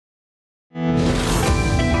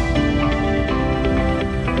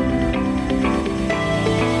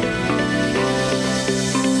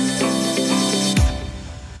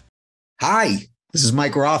Hi, this is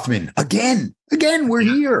Mike Rothman. Again, we're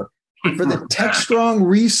here for the Techstrong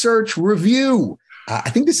Research Review.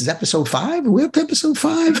 I think this is episode 5. We're up to episode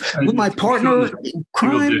 5 with my partner in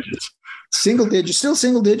crime. Single digits, still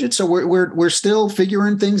single digits. So we're still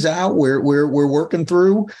figuring things out. We're working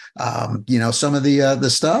through, some of the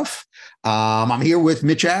stuff. I'm here with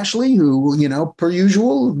Mitch Ashley, who, per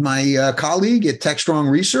usual, my colleague at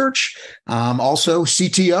Techstrong Research, also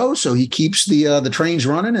CTO. So he keeps the trains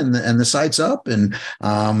running and the sites up, and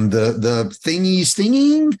the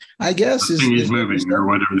thingying, I guess, is moving or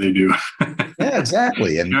whatever they do. Yeah,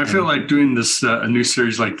 exactly. And I feel like doing this a new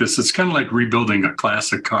series like this. It's kind of like rebuilding a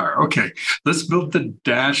classic car. Okay, let's build the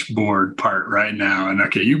dashboard part right now, and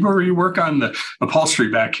okay, you work on the upholstery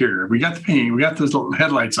back here. We got the paint. We got those little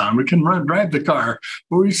headlights on. We can drive the car,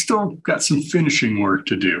 but we still got some finishing work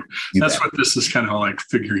to do. That's what this is kind of like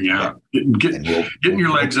figuring out, getting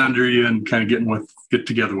your legs under you and kind of get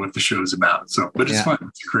together what the show's about. So, but it's fun.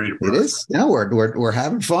 It's creative. It is. No, we're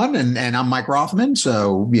having fun, and I'm Mike Rothman.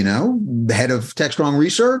 So, the head of Techstrong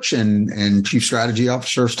Research and Chief Strategy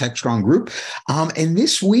Officer of Techstrong Group. And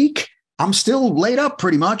this week, I'm still laid up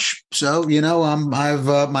pretty much. So,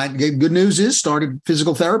 my good news is started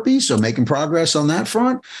physical therapy. So making progress on that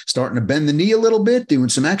front, starting to bend the knee a little bit, doing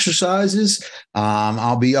some exercises.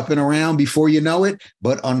 I'll be up and around before you know it.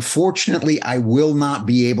 But unfortunately, I will not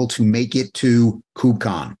be able to make it to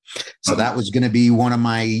KubeCon. So that was going to be one of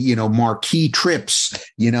my, marquee trips,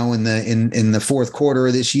 in the fourth quarter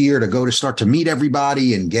of this year to start to meet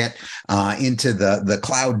everybody and get into the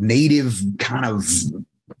cloud native kind of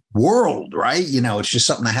world, right? It's just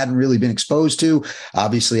something I hadn't really been exposed to.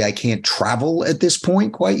 Obviously, I can't travel at this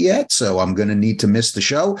point quite yet, so I'm going to need to miss the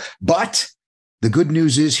show. But the good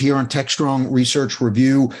news is here on Techstrong Research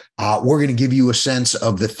Review, we're going to give you a sense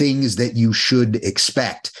of the things that you should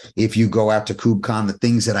expect if you go out to KubeCon, the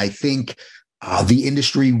things that I think the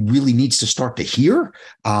industry really needs to start to hear.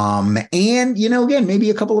 And, again,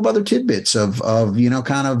 maybe a couple of other tidbits of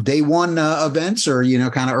kind of day one events or,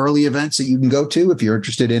 kind of early events that you can go to if you're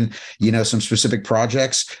interested in, some specific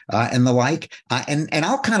projects and the like. And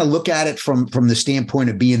I'll kind of look at it from the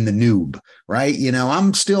standpoint of being the noob, right?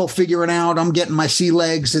 I'm still figuring out, I'm getting my sea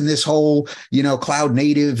legs in this whole, cloud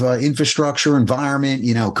native infrastructure environment,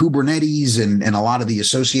 Kubernetes and a lot of the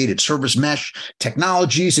associated service mesh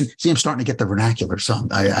technologies. And see, I'm starting to get the vernacular. So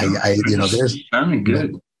there's sounding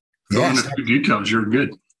good. Going into the details, you're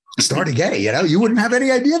good. Starting to get it. You wouldn't have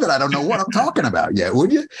any idea that I don't know what I'm talking about yet,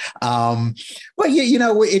 would you? But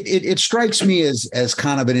it strikes me as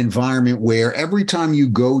kind of an environment where every time you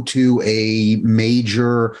go to a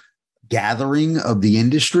major gathering of the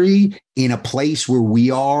industry in a place where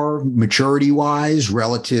we are maturity wise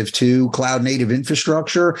relative to cloud native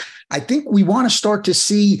infrastructure, I think we want to start to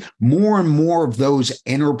see more and more of those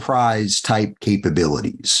enterprise type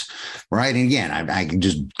capabilities, right? And again, I can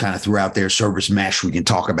just kind of throw out there service mesh. We can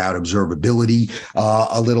talk about observability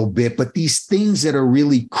a little bit, but these things that are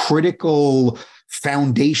really critical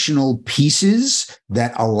foundational pieces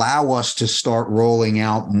that allow us to start rolling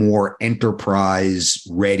out more enterprise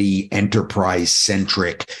ready, enterprise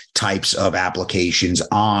centric types of applications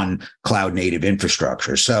on cloud native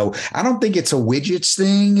infrastructure. So I don't think it's a widgets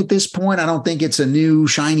thing at this point. I don't think it's a new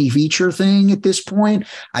shiny feature thing at this point.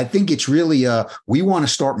 I think it's really we want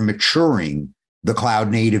to start maturing the cloud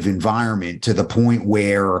native environment to the point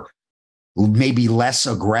where maybe less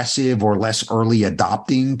aggressive or less early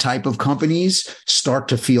adopting type of companies start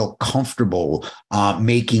to feel comfortable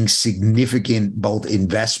making significant both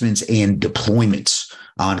investments and deployments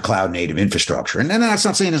on cloud native infrastructure. And then that's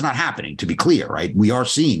not saying it's not happening, to be clear, right? We are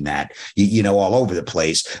seeing that, all over the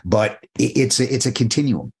place, but it's a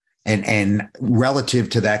continuum. And relative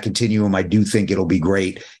to that continuum, I do think it'll be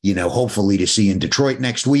great, hopefully to see in Detroit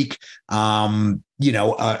next week.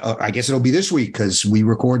 I guess it'll be this week because we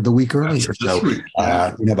record the week earlier. So,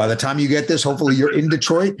 by the time you get this, hopefully you're in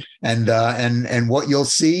Detroit, and what you'll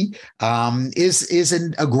see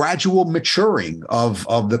is a gradual maturing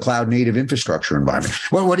of the cloud native infrastructure environment.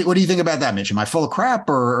 Well, what do you think about that, Mitch? Am I full of crap,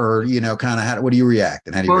 or kind of what do you react?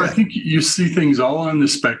 And how do you react? I think you see things all on the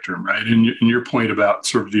spectrum, right? And your point about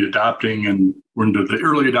sort of the adopting and when do the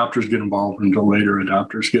early adopters get involved until later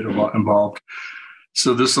adopters get involved.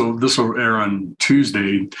 So this will air on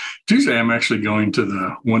Tuesday. I'm actually going to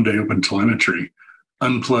the one-day open telemetry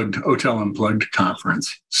Hotel Unplugged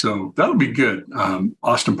conference. So that'll be good.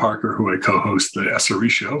 Austin Parker, who I co-host the SRE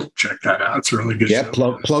show, check that out. It's a really good show.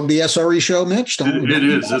 Plug the SRE show, Mitch. It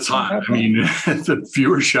is. It's hot. I mean, the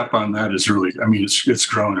viewership on that is really, I mean, it's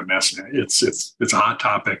grown a mess. It's a hot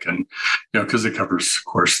topic, and because it covers, of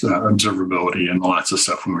course, the observability and lots of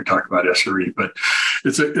stuff when we talk about SRE. But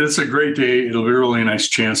it's a great day. It'll be a really nice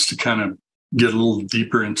chance to kind of get a little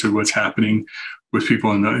deeper into what's happening with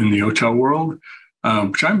people in the hotel world.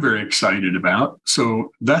 Which I'm very excited about.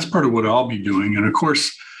 So that's part of what I'll be doing. And of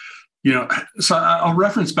course, so I'll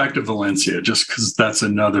reference back to Valencia just because that's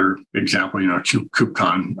another example,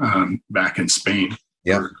 KubeCon back in Spain,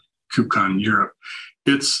 or KubeCon Europe.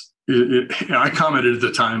 I commented at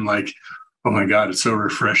the time, like, oh my God, it's so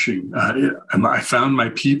refreshing. I found my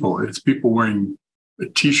people. It's people wearing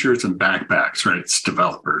T-shirts and backpacks, right? It's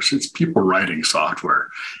developers. It's people writing software.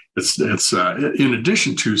 It's in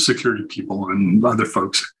addition to security people and other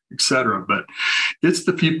folks, et cetera. But it's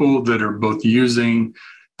the people that are both using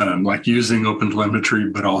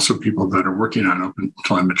OpenTelemetry, but also people that are working on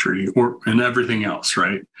OpenTelemetry and everything else,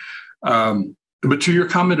 right? But to your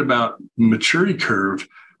comment about maturity curve,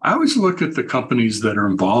 I always look at the companies that are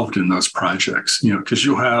involved in those projects, because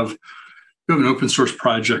you have an open source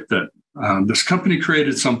project that this company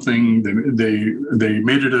created something. They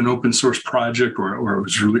made it an open source project, or it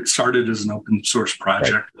was really started as an open source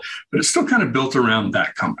project, but it's still kind of built around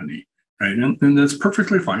that company, right? And that's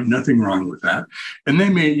perfectly fine. Nothing wrong with that. And they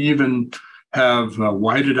may even have a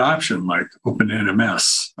wide adoption, like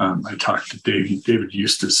OpenNMS. I talked to David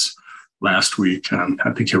Eustace last week.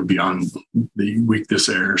 I think he'll be on the week this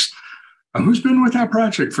airs. Who's been with that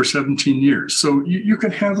project for 17 years. So you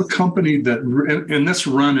could have a company and that's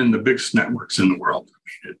run in the biggest networks in the world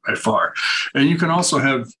by far. And you can also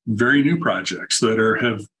have very new projects that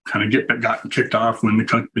have kind of gotten kicked off when the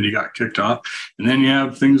company got kicked off. And then you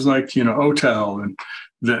have things like, Hotel and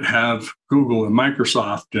that have Google and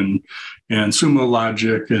Microsoft and Sumo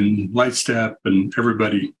Logic and Lightstep and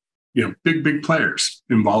everybody, big players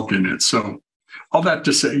involved in it. So all that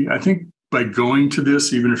to say, I think by going to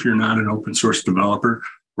this, even if you're not an open source developer,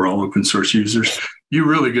 we're all open source users, you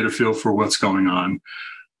really get a feel for what's going on.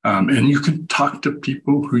 And you can talk to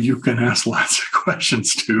people who you can ask lots of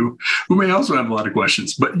questions to, who may also have a lot of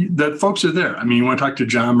questions, but that folks are there. I mean, you want to talk to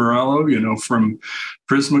John Morello, from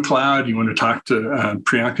Prisma Cloud. You want to talk to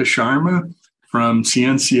Priyanka Sharma from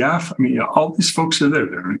CNCF. I mean, all these folks are there.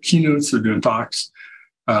 They're doing keynotes, they're doing talks.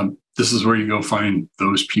 This is where you go find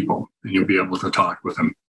those people, and you'll be able to talk with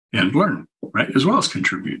them and learn, right, as well as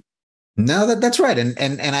contribute. No, that's right. And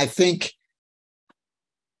I think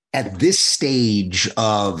at this stage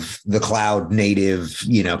of the cloud native,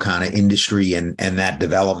 kind of industry and that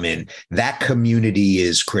development, that community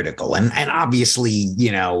is critical. And obviously,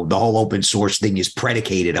 the whole open source thing is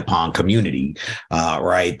predicated upon community,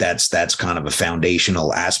 right? That's kind of a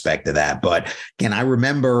foundational aspect of that. But again, I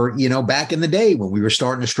remember, back in the day when we were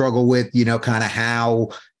starting to struggle with, kind of how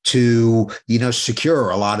to, secure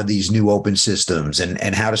a lot of these new open systems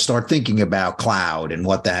and how to start thinking about cloud and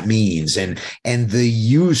what that means and the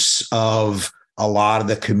use of a lot of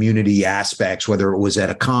the community aspects, whether it was at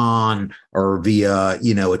a con or via,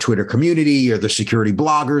 a Twitter community or the security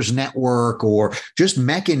bloggers network, or just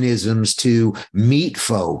mechanisms to meet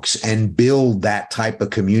folks and build that type of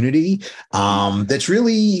community. That's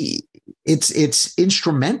really, it's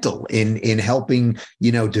instrumental in helping,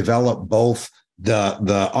 develop both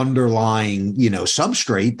the underlying,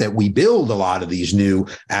 substrate that we build a lot of these new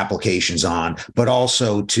applications on, but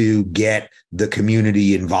also to get the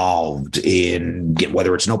community involved in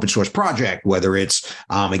whether it's an open source project, whether it's,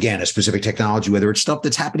 again, a specific technology, whether it's stuff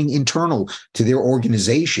that's happening internal to their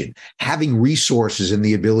organization. Having resources and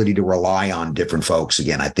the ability to rely on different folks,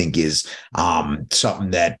 again, I think is something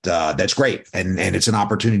that's great. And it's an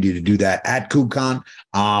opportunity to do that at KubeCon.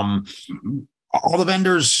 All the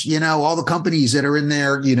vendors, all the companies that are in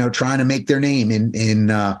there, trying to make their name in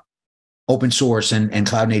open source and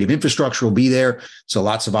cloud native infrastructure will be there. So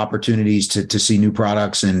lots of opportunities to see new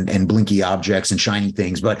products and blinky objects and shiny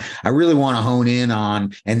things. But I really want to hone in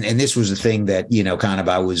on, and this was the thing that, kind of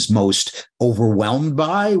I was most overwhelmed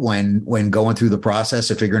by when going through the process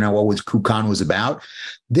of figuring out what KubeCon was about.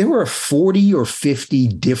 There were 40 or 50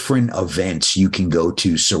 different events you can go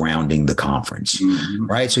to surrounding the conference,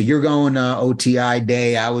 right? So you're going to OTI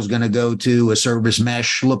day. I was going to go to a service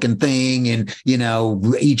mesh looking thing and,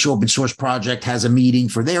 each open source source project has a meeting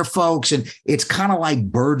for their folks. And it's kind of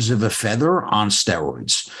like birds of a feather on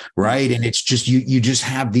steroids, right? And it's just, you just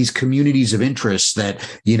have these communities of interest that,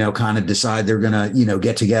 kind of decide they're going to,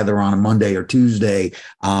 get together on a Monday or Tuesday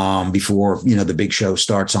before, the big show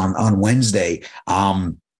starts on Wednesday.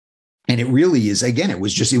 And it really is, again, it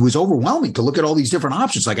was overwhelming to look at all these different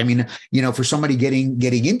options. Like, for somebody getting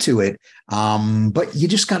into it, but you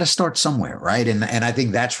just got to start somewhere, right? And I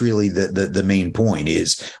think that's really the main point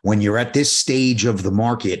is when you're at this stage of the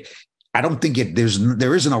market, I don't think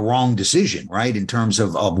there isn't a wrong decision, right? In terms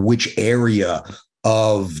of which area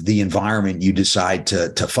of the environment you decide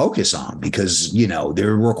to focus on, because, there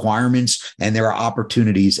are requirements and there are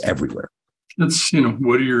opportunities everywhere. It's,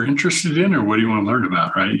 what are you interested in or what do you want to learn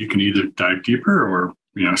about, right? You can either dive deeper or,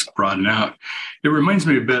 broaden out. It reminds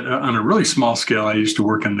me a bit on a really small scale. I used to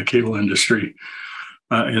work in the cable industry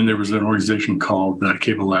and there was an organization called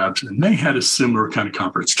Cable Labs, and they had a similar kind of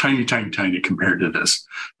conference, tiny compared to this.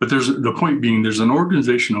 But the point being, there's an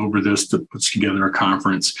organization over this that puts together a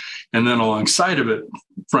conference. And then alongside of it,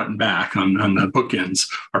 front and back on the bookends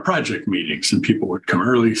are project meetings, and people would come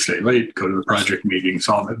early, stay late, go to the project meetings.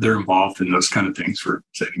 They're involved in those kind of things for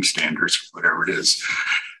setting standards, whatever it is.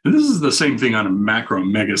 And this is the same thing on a macro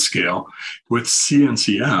mega scale with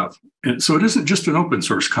CNCF. And so it isn't just an open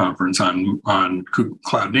source conference on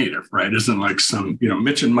cloud native, right? It isn't like some,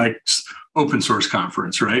 Mitch and Mike's open source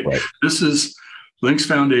conference, right? This is Linux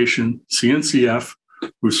Foundation, CNCF,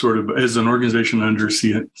 who sort of is an organization under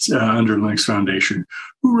Linux Foundation,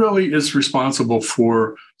 who really is responsible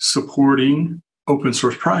for supporting open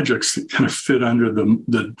source projects that kind of fit under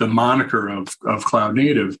the moniker of cloud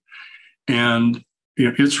native. And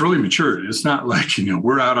it's really matured. It's not like,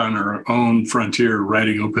 we're out on our own frontier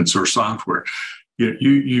writing open source software.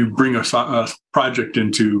 You bring a project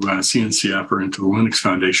into CNCF or into the Linux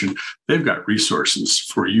Foundation, they've got resources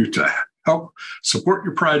for you to help support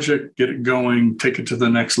your project, get it going, take it to the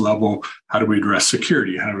next level. How do we address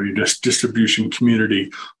security? How do we address distribution, community,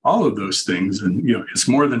 all of those things? And, it's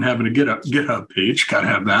more than having a GitHub page, got to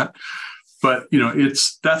have that. But,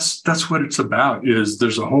 that's what it's about, is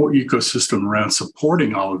there's a whole ecosystem around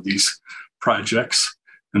supporting all of these projects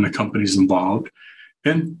and the companies involved.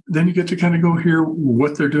 And then you get to kind of go hear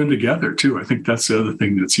what they're doing together, too. I think that's the other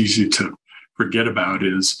thing that's easy to forget about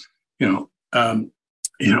is,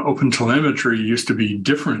 Open Telemetry used to be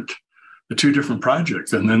different, the two different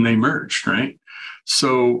projects, and then they merged, right?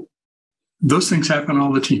 So those things happen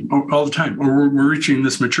all the time. Or we're reaching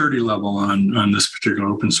this maturity level on this particular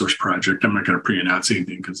open source project. I'm not going to pre-announce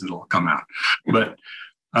anything because it'll come out. But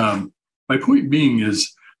my point being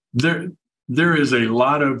is there is a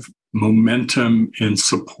lot of momentum and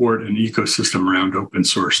support and ecosystem around open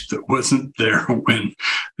source that wasn't there when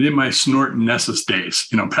in my Snort and Nessus days,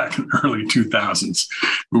 back in the early 2000s,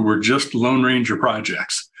 we were just Lone Ranger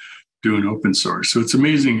projects doing open source. So it's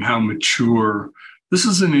amazing how mature this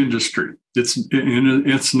is an industry.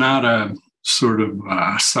 It's not a sort of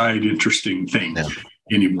side interesting thing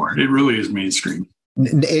anymore. It really is mainstream.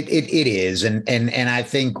 It is, and I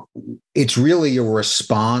think it's really a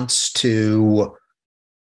response to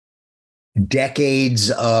decades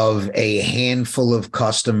of a handful of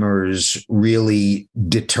customers really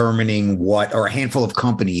determining or a handful of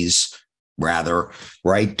companies rather,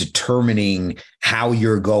 right, determining how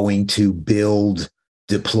you're going to build,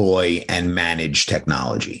 deploy, and manage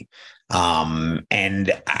technology.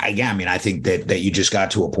 And I think that you just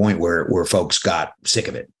got to a point where folks got sick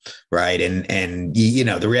of it, right? And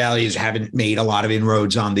the reality is haven't made a lot of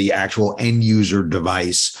inroads on the actual end user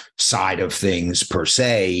device side of things per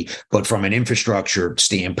se, but from an infrastructure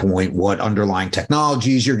standpoint, what underlying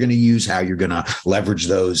technologies you're going to use, how you're going to leverage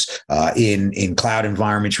those in cloud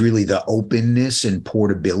environments, really the openness and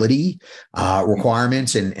portability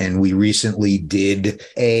requirements. And we recently did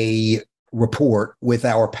a report with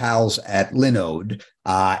our pals at Linode.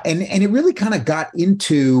 And it really kind of got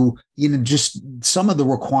into, just some of the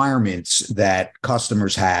requirements that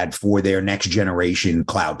customers had for their next generation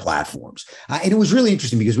cloud platforms. And it was really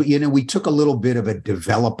interesting because, we took a little bit of a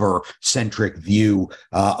developer centric view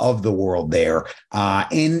of the world there.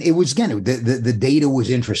 And it was, again, the data was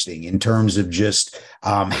interesting in terms of just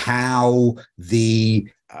how the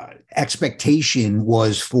expectation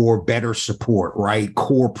was for better support, right?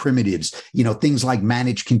 Core primitives, things like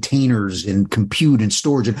managed containers and compute and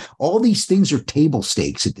storage, and all these things are table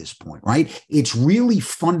stakes at this point, right? It's really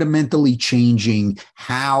fundamentally changing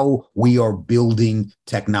how we are building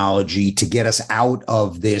technology to get us out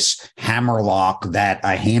of this hammerlock that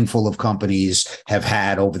a handful of companies have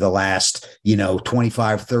had over the last,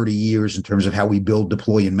 25, 30 years in terms of how we build,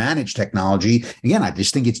 deploy, and manage technology. Again, I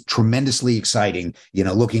just think it's tremendously exciting,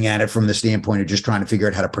 looking at it from the standpoint of just trying to figure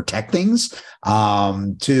out how to protect things,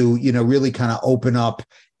 to, really kind of open up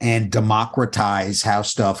and democratize how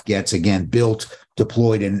stuff gets, again, built,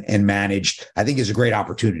 deployed, and managed, I think is a great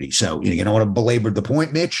opportunity. So, you don't want to belabor the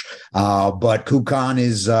point, Mitch, but KubeCon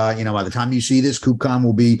is, by the time you see this, KubeCon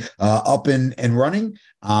will be up and running.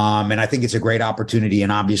 And I think it's a great opportunity.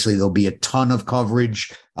 And obviously, there'll be a ton of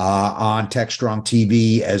coverage on Techstrong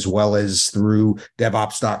TV, as well as through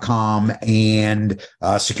DevOps.com and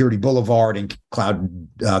Security Boulevard and Cloud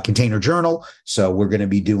Container Journal. So we're going to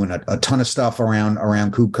be doing a ton of stuff around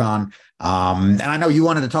KubeCon. And I know you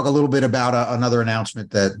wanted to talk a little bit about another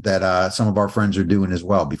announcement that some of our friends are doing as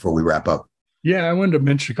well before we wrap up. Yeah, I wanted to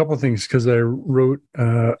mention a couple of things because I wrote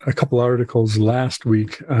a couple articles last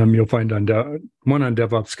week. You'll find on one on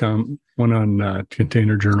DevOps.com, one on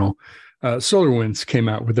Container Journal. SolarWinds came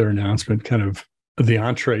out with their announcement, kind of the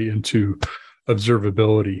entree into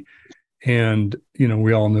observability. And,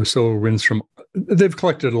 we all know SolarWinds they've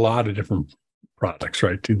collected a lot of different products,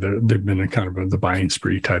 right? They've been in kind of the buying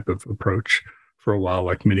spree type of approach for a while,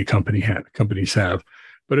 like many companies have.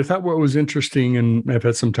 But I thought what was interesting, and I've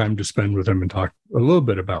had some time to spend with them and talk a little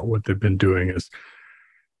bit about what they've been doing, is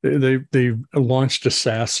they launched a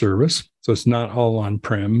SaaS service. So it's not all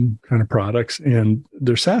on-prem kind of products. And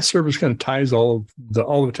their SaaS service kind of ties all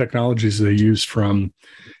of the technologies they use, from,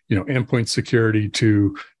 endpoint security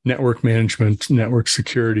to network management, network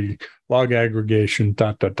security, log aggregation, ...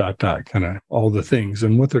 kind of all the things.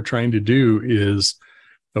 And what they're trying to do is,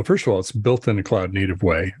 well, first of all, it's built in a cloud native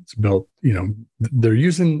way. It's built, they're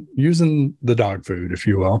using the dog food, if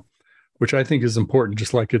you will, which I think is important,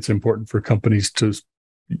 just like it's important for companies to,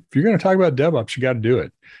 if you're going to talk about DevOps, you got to do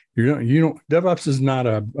it. DevOps is not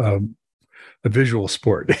a visual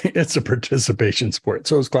sport. It's a participation sport.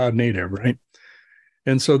 So it's cloud native, right?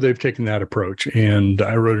 And so they've taken that approach. And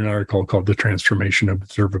I wrote an article called The Transformation of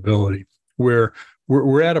Observability, where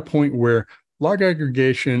we're at a point where log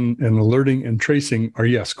aggregation and alerting and tracing are,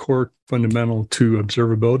 yes, core fundamental to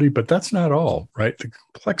observability, but that's not all, right? The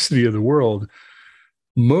complexity of the world,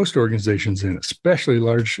 most organizations, and especially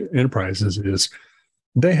large enterprises, is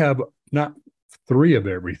they have not 3 of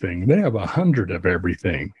everything. They have 100 of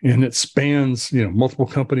everything. And it spans, multiple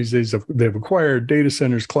companies they've acquired, data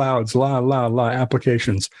centers, clouds,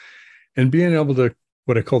 applications. And being able to,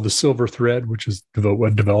 what I call the silver thread, which is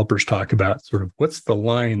what developers talk about, sort of what's the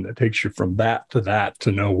line that takes you from that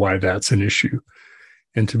to know why that's an issue,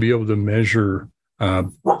 and to be able to measure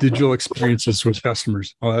digital experiences with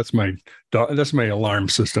customers. Oh, that's my dog. That's my alarm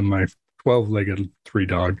system, my 12-legged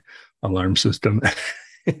 3-dog alarm system.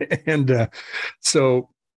 And so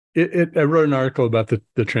I wrote an article about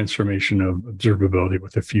the transformation of observability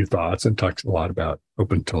with a few thoughts, and talks a lot about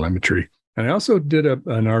open telemetry. And I also did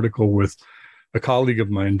an article with a colleague of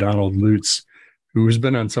mine, Donald Lutz, who has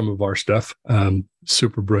been on some of our stuff.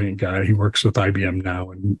 Super brilliant guy. He works with IBM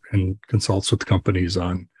now and consults with companies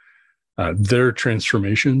on their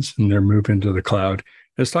transformations and their move into the cloud.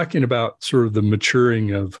 And it's talking about sort of the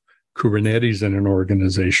maturing of Kubernetes in an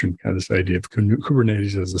organization, kind of this idea of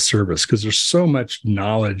Kubernetes as a service, because there's so much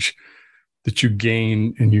knowledge that you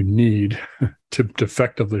gain and you need to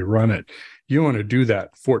effectively run it. You want to do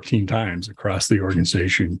that 14 times across the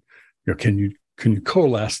organization. Can you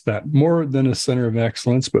coalesce that more than a center of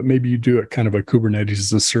excellence, but maybe you do it kind of a Kubernetes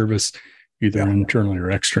as a service, either internally or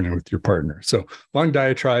externally with your partner. So long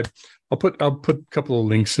diatribe. I'll put a couple of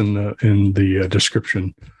links in the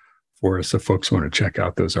description for us if folks want to check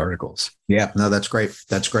out those articles. Yeah, no, that's great.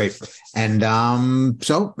 That's great. And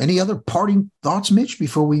so any other parting thoughts, Mitch,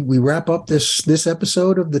 before we wrap up this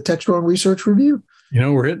episode of the Techstrong Research Review?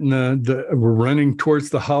 We're hitting we're running towards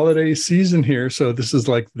the holiday season here. So this is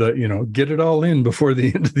like get it all in before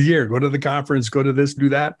the end of the year. Go to the conference, go to this, do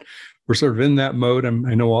that. We're sort of in that mode. I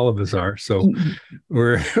know all of us are. So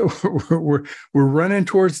we're running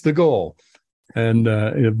towards the goal. And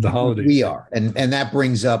the holidays. We are. And that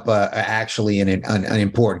brings up actually an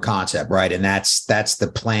important concept, right? And that's the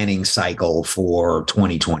planning cycle for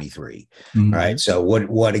 2023, right? So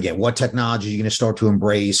what technology are you going to start to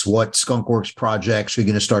embrace? What skunkworks projects are you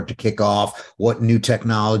going to start to kick off? What new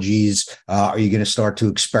technologies are you going to start to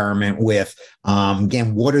experiment with?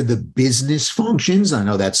 Again, what are the business functions? I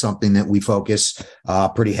know that's something that we focus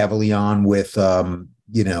pretty heavily on with,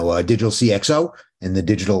 digital CXO. and the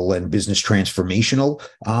digital and business transformational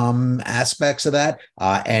aspects of that.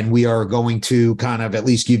 And we are going to kind of at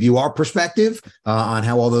least give you our perspective on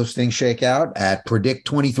how all those things shake out at Predict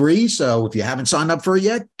 23. So if you haven't signed up for it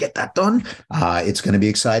yet, get that done. It's going to be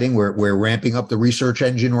exciting. We're ramping up the research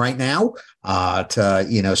engine right now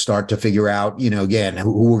to start to figure out again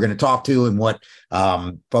who we're going to talk to and what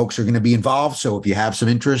folks are going to be involved. So if you have some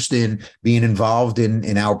interest in being involved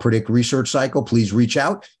in our Predict research cycle, please reach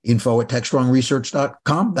out.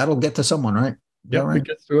 info@techstrongresearch.com. That'll get to someone, right? Yeah, right? It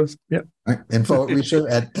gets to us. Yeah. Right.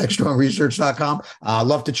 info@techstrongresearch.com.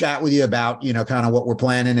 Love to chat with you about kind of what we're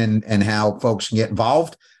planning and how folks can get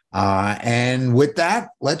involved. And with that,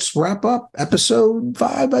 let's wrap up episode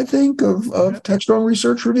 5, I think, of Techstrong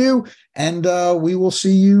Research Review. And we will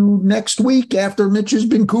see you next week after Mitch has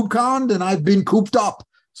been KubeConned and I've been cooped up.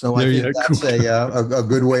 So I think that's a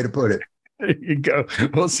good way to put it. There you go.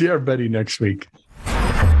 We'll see everybody next week.